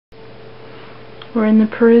We're in the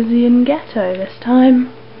Parisian ghetto this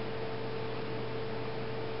time.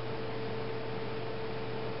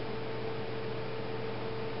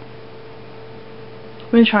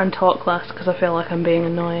 I'm going to try and talk less because I feel like I'm being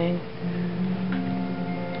annoying.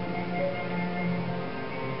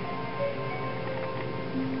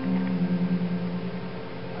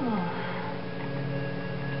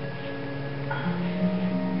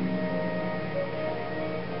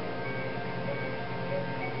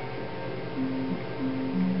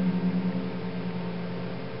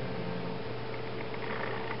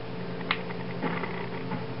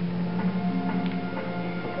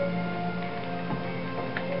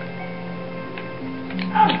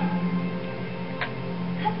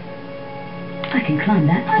 I can climb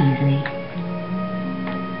that easily.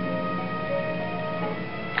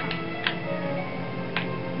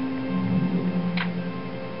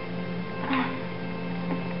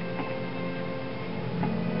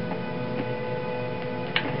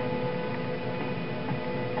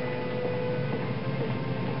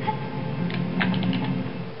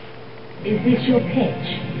 Is this your pitch?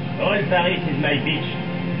 All Paris is my pitch.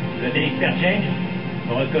 Vous avez l'expert change?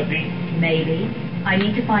 For a coffee? Maybe. I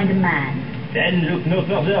need to find a man. Then look no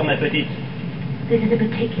further, ma petite. This is a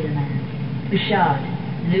particular man. Bouchard.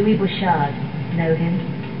 Louis Bouchard. Know him?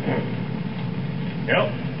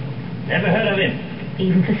 No. Never heard of him.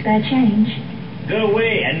 Even for spare change? Go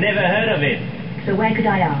away, I never heard of him. So where could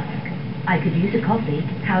I ask? I could use a coffee.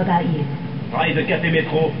 How about you? Try the Café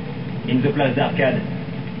Métro in the Place d'Arcade.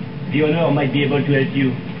 The owner might be able to help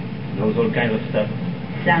you. Knows all kinds of stuff.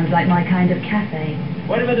 Sounds like my kind of cafe.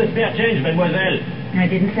 What about the spare change, mademoiselle? I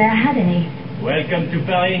didn't say I had any. Welcome to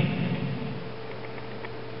Paris.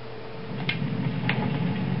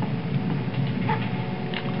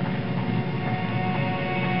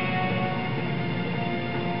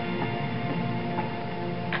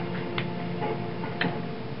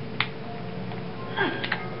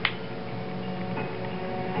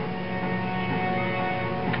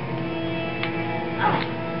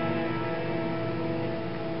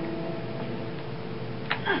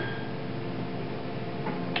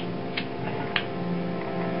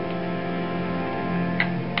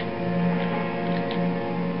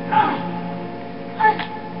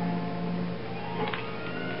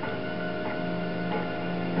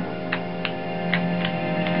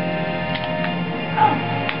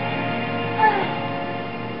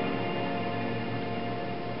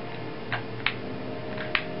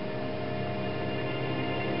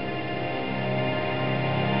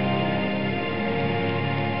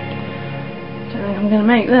 I'm going to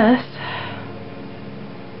make this.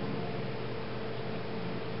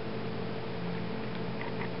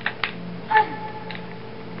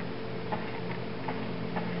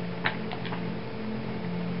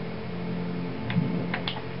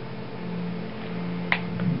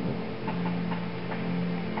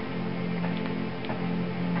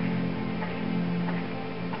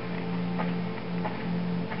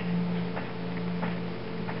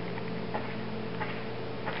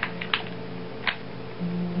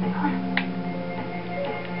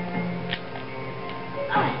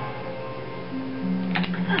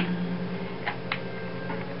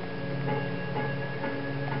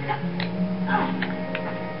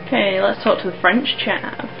 Okay, let's talk to the French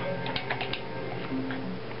chav.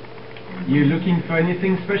 You looking for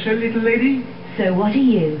anything special, little lady? So what are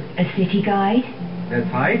you? A city guide?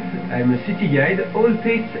 That's right. I'm a city guide, all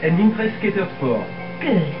tastes and interests catered for.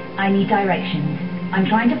 Good. I need directions. I'm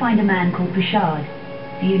trying to find a man called Bouchard.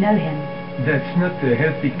 Do you know him? That's not a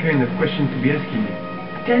healthy kind of question to be asking.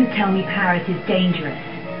 Don't tell me Paris is dangerous.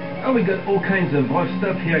 Oh, we got all kinds of rough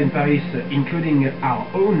stuff here in Paris, including our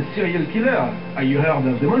own serial killer. You heard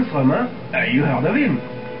of the Monstrum, huh? You heard of him?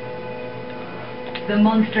 The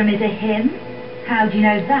Monstrum is a him? How do you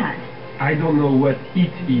know that? I don't know what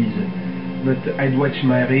it is, but I'd watch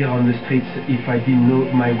my rear on the streets if I didn't know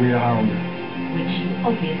my way around. Which you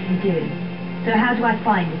obviously do. So how do I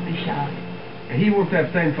find this Bouchard? He won't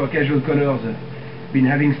have time for casual callers. Been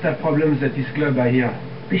having staff problems at his club, I hear.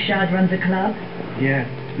 Bouchard runs a club? Yeah,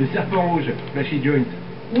 the Serpent Rouge, flashy joint.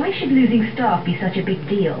 Why should losing staff be such a big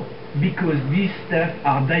deal? Because these staff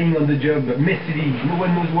are dying on the job, messily, no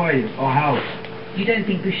one knows why or how. You don't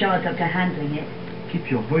think Bouchard's up to handling it? Keep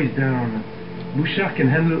your voice down. Bouchard can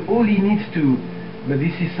handle all he needs to, but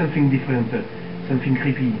this is something different, something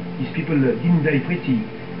creepy. These people didn't die pretty.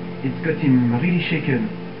 It's got him really shaken.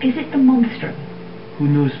 Is it the Monstrum? Who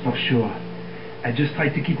knows for sure? I just try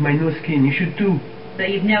to keep my nose clean, you should too. So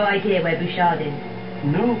you've no idea where Bouchard is?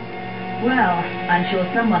 No? Well, I'm sure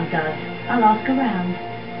someone does. I'll ask around.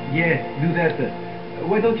 Yeah, do that.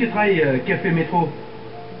 Why don't you try Café Métro?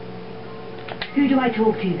 Who do I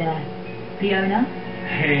talk to there? The owner?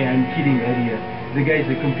 Hey, I'm kidding, Adia. The guy's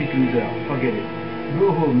a complete loser. Forget it.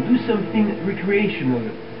 Go home, do something recreational,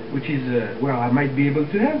 which is where I might be able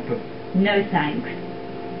to help. No thanks.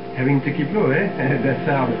 Having to keep low, eh? That's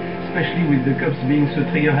hard, especially with the cops being so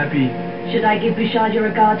trigger happy. Should I give Bouchard your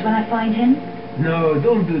regards when I find him? No,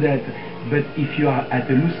 don't do that. But if you are at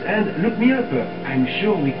a loose end, look me up. I'm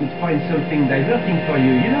sure we could find something diverting for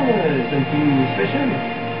you. You know, something special.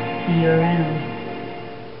 See you around.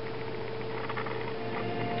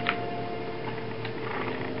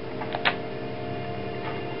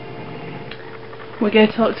 We go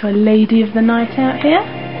talk to a lady of the night out here.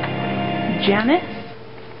 Janice.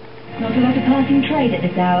 Not a lot of passing trade at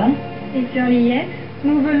this hour. It's early yet?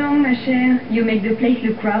 Move along, ma chère. You make the place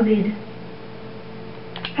look crowded.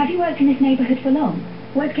 Have you worked in this neighborhood for long?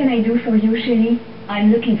 What can I do for you, chérie?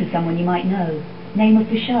 I'm looking for someone you might know. Name of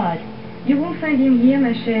Bouchard. You won't find him here, ma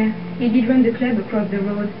chère. He did run the club across the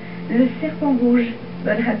road, Le Serpent Rouge,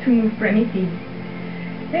 but had to move premises.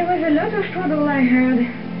 There was a lot of trouble, I heard.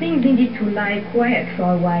 Things needed to lie quiet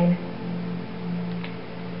for a while.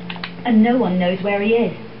 And no one knows where he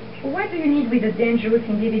is. What do you need with a dangerous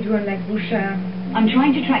individual like Bouchard? I'm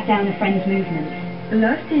trying to track down a friend's movements.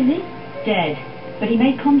 Lost, is he? Dead. But he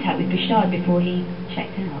made contact with Bouchard before he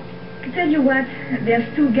checked out. Tell you what, there's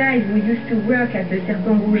two guys who used to work at the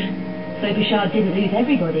Serpent Rouge. So Bouchard didn't lose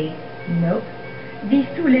everybody? Nope. These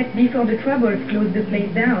two left before the troubles closed the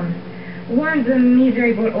place down. One's a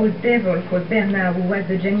miserable old devil called Bernard, who was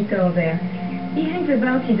the janitor there. He hangs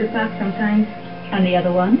about in the park sometimes. And the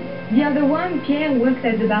other one? The other one, Pierre, works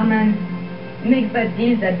as the barman. Makes bad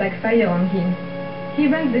deals that backfire on him. He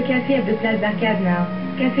runs the cafe at the Place d'Arcade now.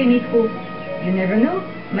 Café Métro. You never know.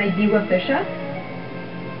 Might be worth a shot.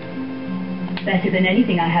 Better than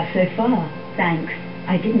anything I have so far. Thanks.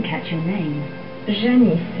 I didn't catch your name.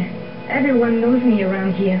 Janice. Everyone knows me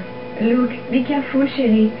around here. Look, be careful,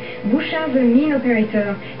 chérie. Bouchard's a mean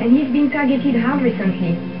operator, and he's been targeted hard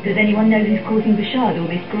recently. Does anyone know who's causing Bouchard all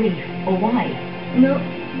this grief? Or why? No,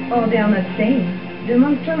 or they are not saying. The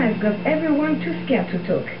monstrum has got everyone too scared to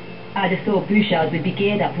talk. I'd have thought Bouchard would be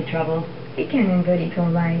geared up for trouble. He can handle it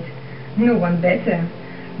all right. No one better.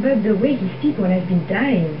 But the way his people have been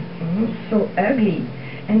dying, so ugly.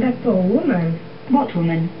 And that poor woman. What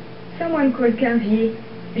woman? Someone called Carvier.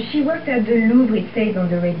 She worked at the Louvre, it says on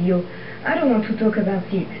the radio. I don't want to talk about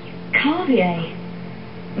it. Carvier?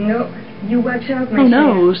 No, you watch out, my Who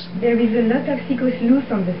knows? There is a lot of sickos loose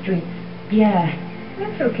on the streets. Yeah.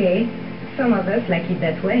 That's okay. Some of us like it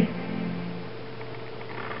that way.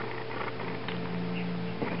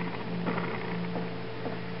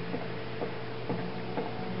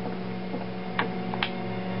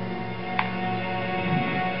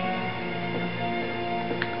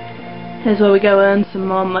 Here's where we go earn some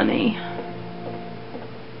more money.